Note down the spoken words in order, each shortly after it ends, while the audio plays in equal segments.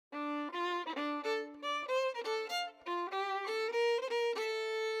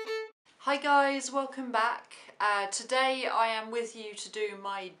Hi guys, welcome back. Today I am with you to do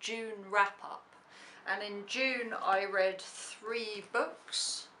my June wrap-up, and in June I read 3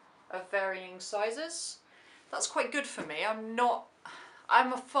 books of varying sizes. That's quite good for me.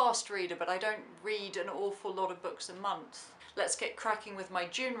 I'm a fast reader, but I don't read an awful lot of books a month. Let's get cracking with my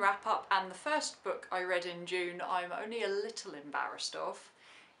June wrap-up, and the first book I read in June I'm only a little embarrassed of.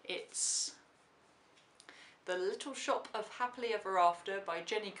 It's The Little Shop of Happily Ever After by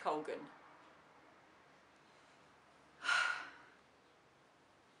Jenny Colgan.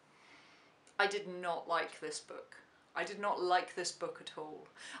 I did not like this book. I did not like this book at all.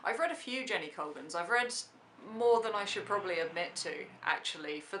 I've read a few Jenny Colgans. I've read more than I should probably admit to,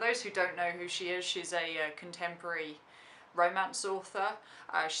 actually. For those who don't know who she is, she's a contemporary romance author.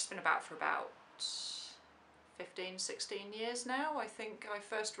 She's been about for about 15, 16 years now. I think I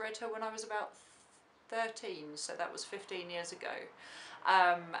first read her when I was about 13, so that was 15 years ago.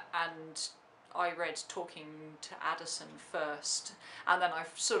 And I read Talking to Addison first, and then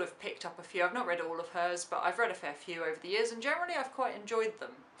I've sort of picked up a few. I've not read all of hers, but I've read a fair few over the years, and generally I've quite enjoyed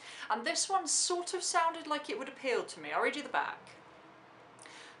them. And this one sort of sounded like it would appeal to me. I'll read you the back.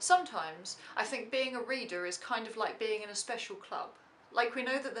 Sometimes I think being a reader is kind of like being in a special club. Like, we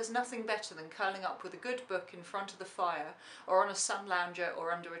know that there's nothing better than curling up with a good book in front of the fire, or on a sun lounger,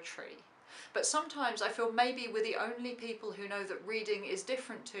 or under a tree. But sometimes I feel maybe we're the only people who know that reading is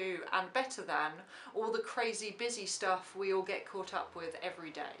different to and better than all the crazy busy stuff we all get caught up with every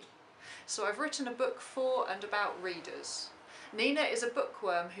day. So I've written a book for and about readers. Nina is a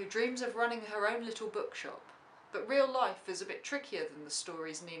bookworm who dreams of running her own little bookshop. But real life is a bit trickier than the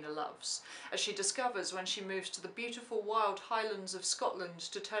stories Nina loves, as she discovers when she moves to the beautiful wild highlands of Scotland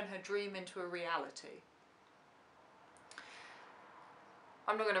to turn her dream into a reality.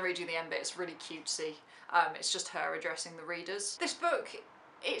 I'm not going to read you the end bit, it's really cutesy. It's just her addressing the readers. This book,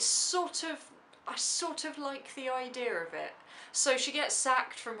 I sort of like the idea of it. So she gets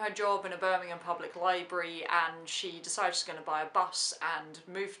sacked from her job in a Birmingham public library, and she decides she's going to buy a bus and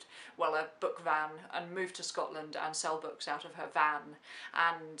a book van, and move to Scotland and sell books out of her van.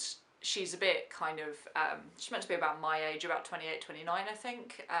 And she's a bit kind of, she's meant to be about my age, about 28, 29 I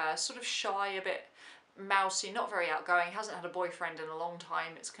think, sort of shy, a bit mousy, not very outgoing, hasn't had a boyfriend in a long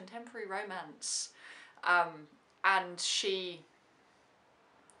time. It's contemporary romance. And she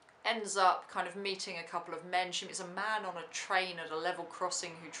ends up kind of meeting a couple of men. She meets a man on a train at a level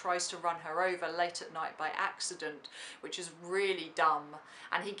crossing who tries to run her over late at night by accident, which is really dumb,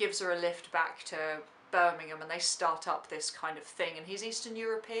 and he gives her a lift back to Birmingham, and they start up this kind of thing, and he's Eastern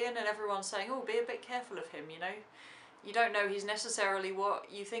European, and everyone's saying, oh, be a bit careful of him, you know. You don't know he's necessarily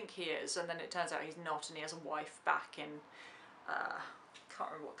what you think he is, and then it turns out he's not, and he has a wife back in,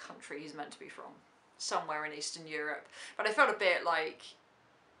 can't remember what country he's meant to be from, somewhere in Eastern Europe. But I felt a bit like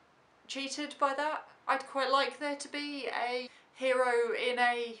cheated by that. I'd quite like there to be a hero in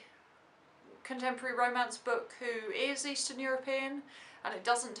a contemporary romance book who is Eastern European, and it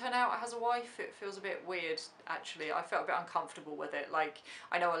doesn't turn out it has a wife. It feels a bit weird, actually. I felt a bit uncomfortable with it. Like,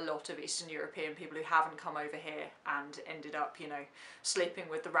 I know a lot of Eastern European people who haven't come over here and ended up, you know, sleeping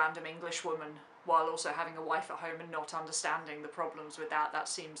with the random English woman while also having a wife at home and not understanding the problems with that. That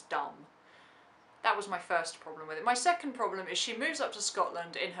seems dumb. That was my first problem with it. My second problem is she moves up to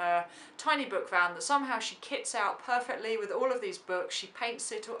Scotland in her tiny book van that somehow she kits out perfectly with all of these books. She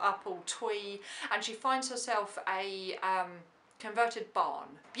paints it up all twee, and she finds herself a converted barn.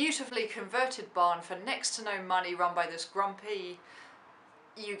 Beautifully converted barn for next to no money, run by this grumpy,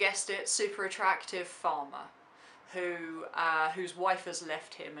 you guessed it, super attractive farmer whose wife has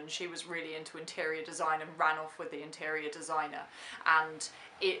left him, and she was really into interior design and ran off with the interior designer. And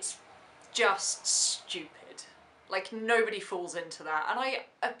it's just stupid. Like, nobody falls into that, and I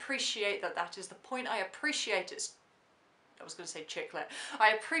appreciate that that is the point. I appreciate it's, I was going to say chicklet.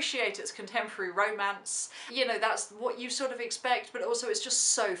 I appreciate it's contemporary romance. You know, that's what you sort of expect, but also it's just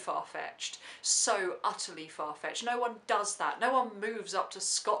so far-fetched. So utterly far-fetched. No one does that. No one moves up to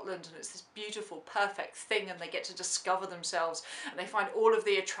Scotland and it's this beautiful, perfect thing, and they get to discover themselves, and they find all of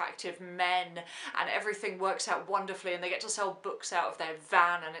the attractive men, and everything works out wonderfully, and they get to sell books out of their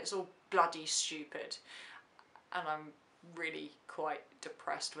van, and it's all bloody stupid. And I'm really quite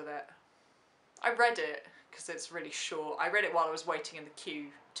depressed with it. I read it because it's really short. I read it while I was waiting in the queue,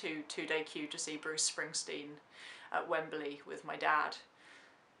 two-day queue to see Bruce Springsteen at Wembley with my dad.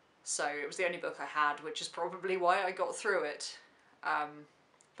 So it was the only book I had, which is probably why I got through it.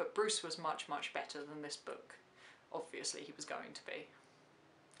 But Bruce was much, much better than this book. Obviously he was going to be.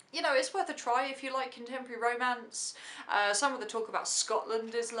 you know, it's worth a try if you like contemporary romance. Some of the talk about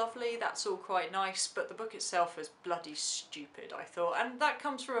Scotland is lovely, that's all quite nice, but the book itself is bloody stupid, I thought. And that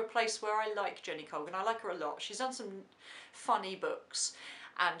comes from a place where I like Jenny Colgan. I like her a lot. She's done some funny books,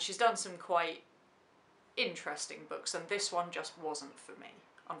 and she's done some quite interesting books, and this one just wasn't for me,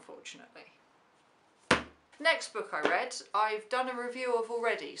 unfortunately. Next book I read, I've done a review of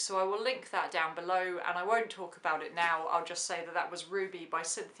already, so I will link that down below, and I won't talk about it now. I'll just say that that was Ruby by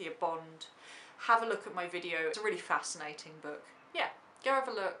Cynthia Bond. Have a look at my video. It's a really fascinating book. Yeah, go have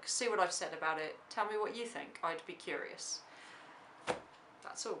a look, see what I've said about it, tell me what you think. I'd be curious.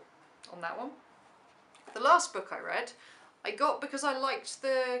 That's all on that one. The last book I read, I got because I liked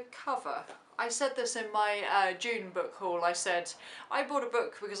the cover. I said this in my June book haul. I said, I bought a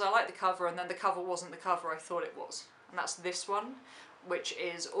book because I liked the cover, and then the cover wasn't the cover I thought it was. And that's this one, which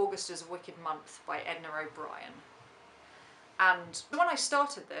is August is a Wicked Month by Edna O'Brian. And when I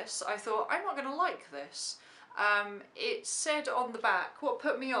started this, I thought, I'm not going to like this. It said on the back, what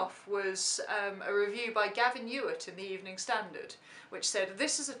put me off was a review by Gavin Ewart in the Evening Standard, which said,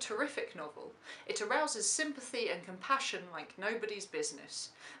 this is a terrific novel. It arouses sympathy and compassion like nobody's business.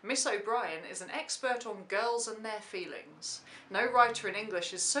 Miss O'Brien is an expert on girls and their feelings. No writer in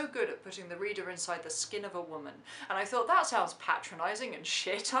English is so good at putting the reader inside the skin of a woman. And I thought, that sounds patronising and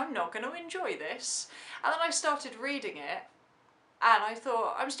shit, I'm not going to enjoy this. And then I started reading it, and I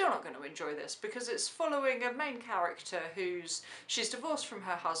thought, I'm still not going to enjoy this because it's following a main character she's divorced from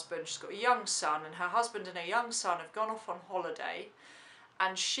her husband, she's got a young son, and her husband and her young son have gone off on holiday,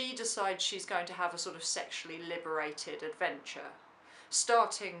 and she decides she's going to have a sort of sexually liberated adventure,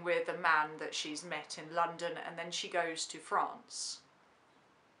 starting with a man that she's met in London, and then she goes to France.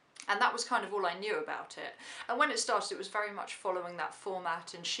 And that was kind of all I knew about it. And when it started, it was very much following that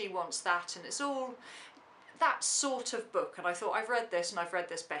format, and she wants that, and it's all that sort of book. And I thought, I've read this and I've read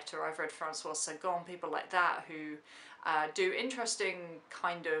this better. I've read Françoise Sagan, people like that, who do interesting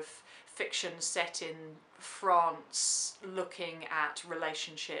kind of fiction set in France, looking at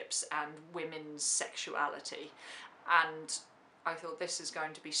relationships and women's sexuality. And I thought, this is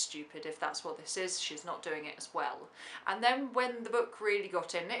going to be stupid if that's what this is. She's not doing it as well. And then when the book really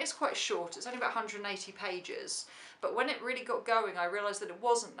got in, it is quite short, it's only about 180 pages, but when it really got going, I realised that it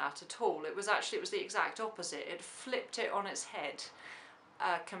wasn't that at all. It was the exact opposite. It flipped it on its head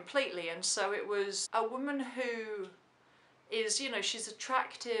completely. And so it was a woman who is, you know, she's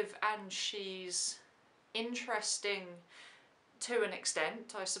attractive and she's interesting to an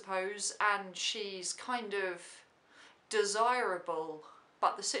extent, I suppose, and she's kind of desirable,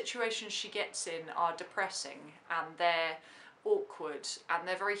 but the situations she gets in are depressing, and they're awkward, and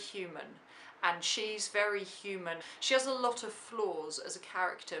they're very human, and she's very human. She has a lot of flaws as a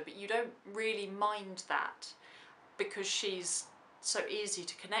character, but you don't really mind that because she's so easy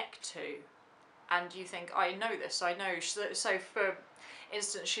to connect to, and you think, I know this, I know. So for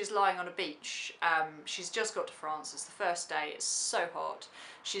instance, she's lying on a beach. She's just got to France, it's the first day, it's so hot.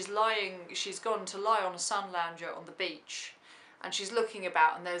 She's gone to lie on a sun lounger on the beach, and she's looking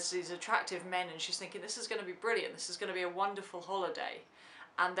about, and there's these attractive men, and she's thinking, this is going to be brilliant, this is going to be a wonderful holiday.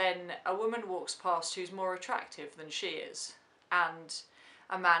 And then a woman walks past who's more attractive than she is, and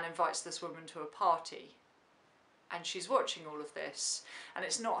a man invites this woman to a party. And she's watching all of this, and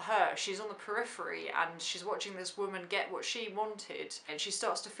it's not her, she's on the periphery, and she's watching this woman get what she wanted, and she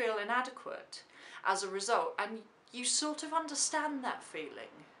starts to feel inadequate as a result, and you sort of understand that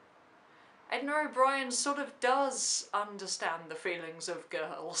feeling. Edna O'Brian sort of does understand the feelings of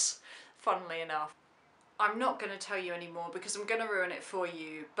girls, funnily enough. I'm not going to tell you anymore because I'm going to ruin it for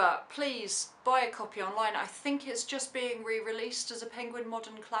you, but please buy a copy online. I think it's just being re-released as a Penguin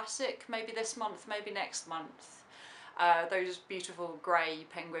Modern Classic, maybe this month, maybe next month. Those beautiful grey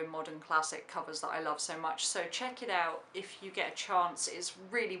Penguin Modern Classic covers that I love so much, so check it out if you get a chance. It's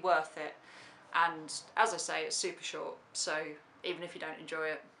really worth it, and as I say, it's super short, so even if you don't enjoy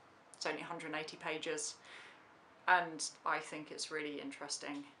it, it's only 180 pages, and I think it's really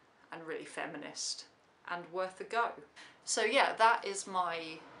interesting and really feminist and worth a go. So yeah, that is my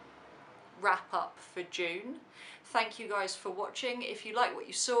wrap up for June. Thank you guys for watching. If you like what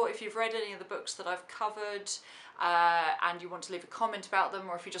you saw, if you've read any of the books that I've covered, and you want to leave a comment about them,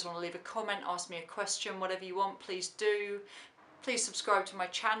 or if you just want to leave a comment, ask me a question, whatever you want, please do. Please subscribe to my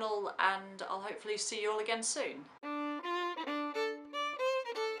channel, and I'll hopefully see you all again soon.